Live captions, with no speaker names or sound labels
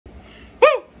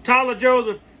Tyler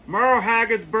Joseph, Merle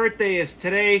Haggard's birthday is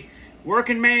today.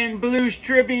 Working Man Blues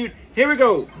tribute. Here we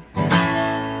go.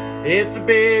 It's a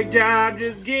big job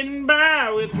just getting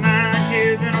by with 9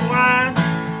 kids and a wife.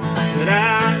 But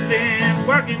I've been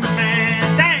working,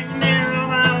 man, dang near all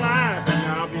my life.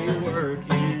 And I'll be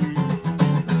working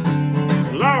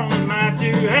as long as my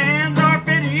 2 hands are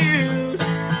fit to use.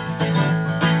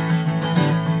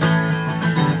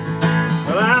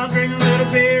 Well, I'll drink a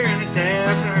little beer in a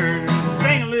tavern,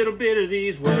 sing a little bit of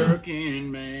these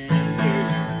working man blues.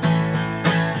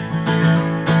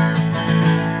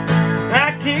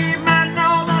 I keep my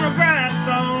nose on the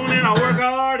grindstone and I work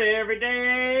hard every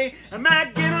day. I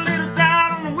might get a little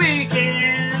tired on the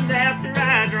weekends after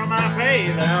I draw my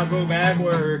pay, but I'll go back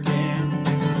working.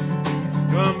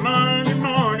 Come Monday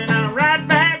morning, I'm right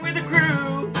back with the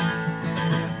crew.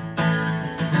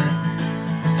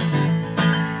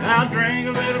 I'll drink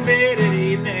a little bit at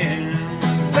evening,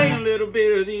 sing a little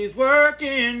bit of these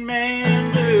working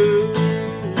man blues.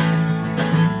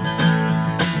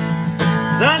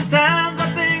 Sometimes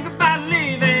I think about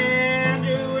leaving,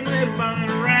 doing a little running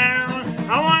around.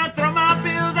 I want to throw my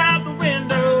bills out the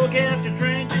window, catch a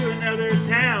train to another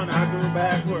town. I'll go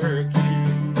back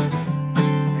working.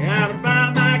 I gotta buy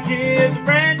my kids a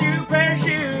brand new pair of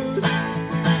shoes.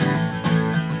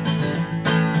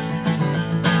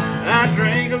 I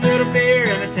drink a little beer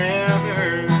in a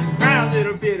tavern, cry a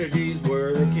little bit of these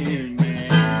working man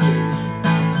blues.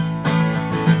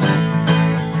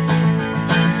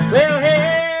 Well,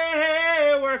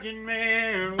 hey, working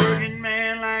man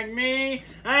like me.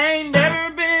 I ain't never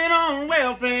been on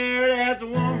welfare, that's the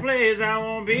one place I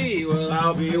won't be. Well,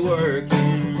 I'll be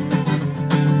working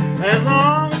as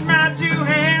long as my 2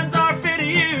 hands are fit to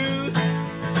use.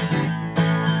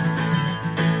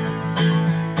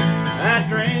 I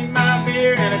drink my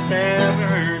beer in a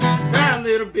tavern, try a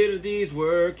little bit of these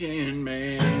working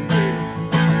man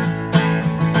blues.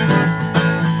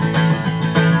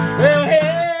 Well,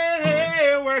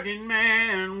 hey, working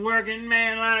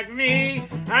man like me.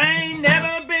 I ain't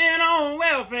never been on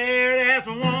welfare, that's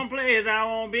the one place I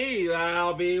won't be.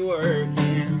 I'll be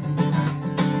working.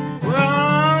 Well,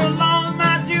 as long as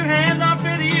my 2 hands are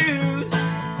fit to use.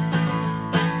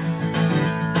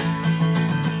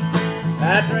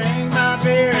 I drink my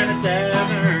beer in a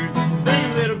tavern,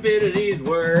 sing a little bit of these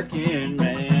working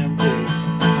man blues.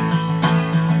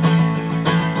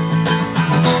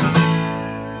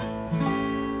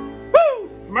 Woo!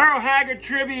 Merle Haggard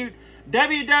tribute,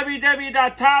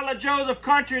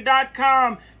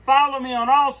 www.tylerjosephcountry.com. Follow me on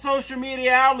all social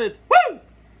media outlets. Woo!